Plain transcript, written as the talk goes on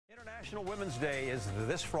International Women's Day is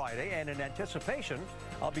this Friday, and in anticipation,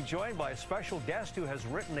 I'll be joined by a special guest who has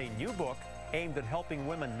written a new book aimed at helping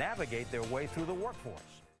women navigate their way through the workforce.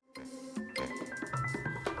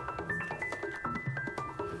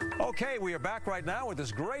 Okay, we are back right now with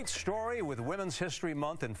this great story with Women's History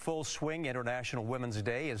Month in full swing. International Women's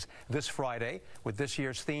Day is this Friday, with this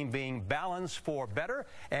year's theme being Balance for Better.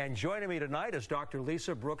 And joining me tonight is Dr.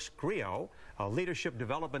 Lisa Greaux, a leadership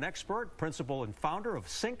development expert, principal and founder of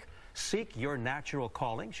Seek Your Natural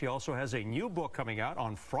Calling. She also has a new book coming out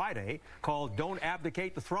on Friday called Don't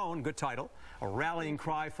Abdicate the Throne, good title, a rallying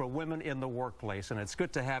cry for women in the workplace. And it's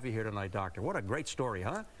good to have you here tonight, Doctor. What a great story,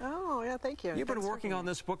 huh? Oh, yeah, thank you. You've been working on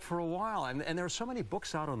this book for a while, and there are so many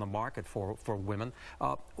books out on the market for women.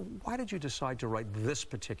 Why did you decide to write this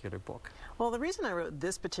particular book? Well, the reason I wrote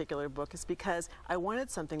this particular book is because I wanted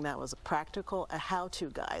something that was practical, a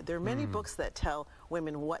how-to guide. There are many books that tell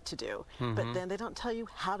women what to do, but then they don't tell you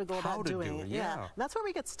how to go about doing it. Yeah. And that's where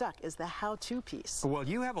we get stuck, is the how-to piece. Well,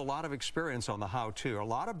 you have a lot of experience on the how-to, a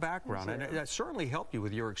lot of background, and it certainly helped you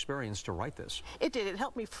with your experience to write this. It did. It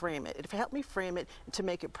helped me frame it. It helped me frame it to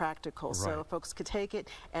make it practical, so folks could take it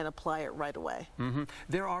and apply it right away.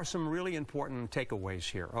 There are some really important takeaways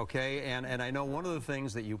here, okay? And I know one of the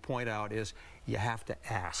things that you point out is you have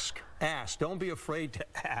to ask. Ask. Don't be afraid to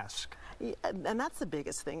ask. And that's the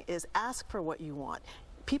biggest thing, is ask for what you want.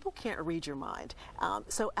 People can't read your mind,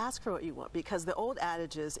 so ask for what you want, because the old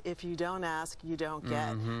adage is, if you don't ask, you don't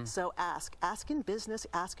get. So ask. Ask in business,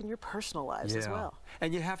 ask in your personal lives as well.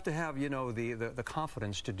 And you have to have, you know, the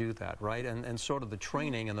confidence to do that, right? And sort of the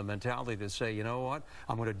training and the mentality to say, you know what,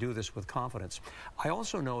 I'm going to do this with confidence. I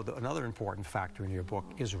also know that another important factor in your book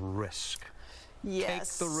is risk.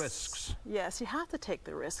 Yes. Take the risks. Yes, you have to take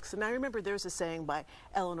the risks. And I remember there's a saying by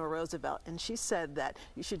Eleanor Roosevelt, and she said that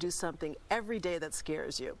you should do something every day that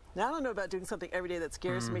scares you. Now, I don't know about doing something every day that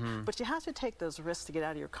scares me, but you have to take those risks to get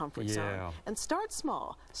out of your comfort zone. And start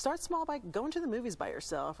small. Start small by going to the movies by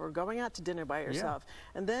yourself, or going out to dinner by yourself.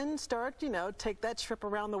 And then start, you know, take that trip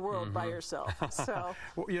around the world by yourself. So,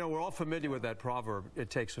 well, you know, we're all familiar with that proverb, it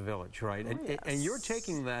takes a village, right? And you're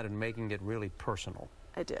taking that and making it really personal.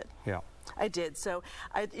 I did. Yeah. I did. So,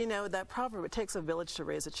 you know, that proverb, it takes a village to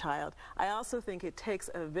raise a child. I also think it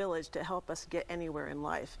takes a village to help us get anywhere in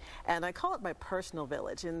life. And I call it my personal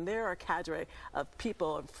village. And there are a cadre of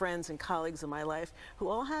people and friends and colleagues in my life who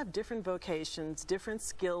all have different vocations, different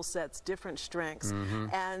skill sets, different strengths.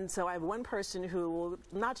 And so I have one person who will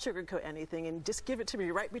not sugarcoat anything and just give it to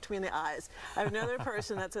me right between the eyes. I have another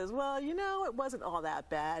person that says, well, you know, it wasn't all that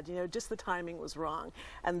bad. You know, just the timing was wrong.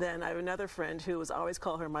 And then I have another friend who was always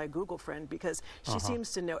call her my Google friend, because she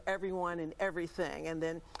seems to know everyone and everything. And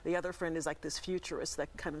then the other friend is like this futurist that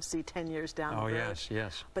can kind of see 10 years down the road. Yes,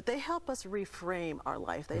 yes. But they help us reframe our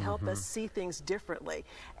life. They help us see things differently.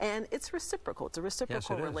 And it's reciprocal. It's a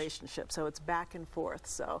reciprocal relationship. So it's back and forth.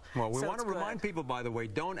 So, well, we want to remind people, by the way,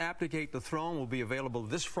 Don't Abdicate the Throne will be available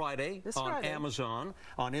this Friday on Amazon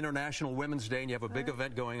on International Women's Day, and you have a big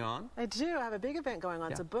event going on. I do. I have a big event going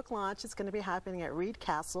on. It's a book launch. It's going to be happening at Reed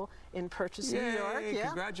Castle in Purchase, New York.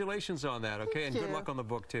 Congratulations on that, okay? And good luck on the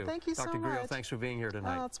book, too. Thank you so much. Dr. Greaux, thanks for being here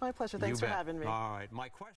tonight. Oh, it's my pleasure. Thanks for having me. All right. My question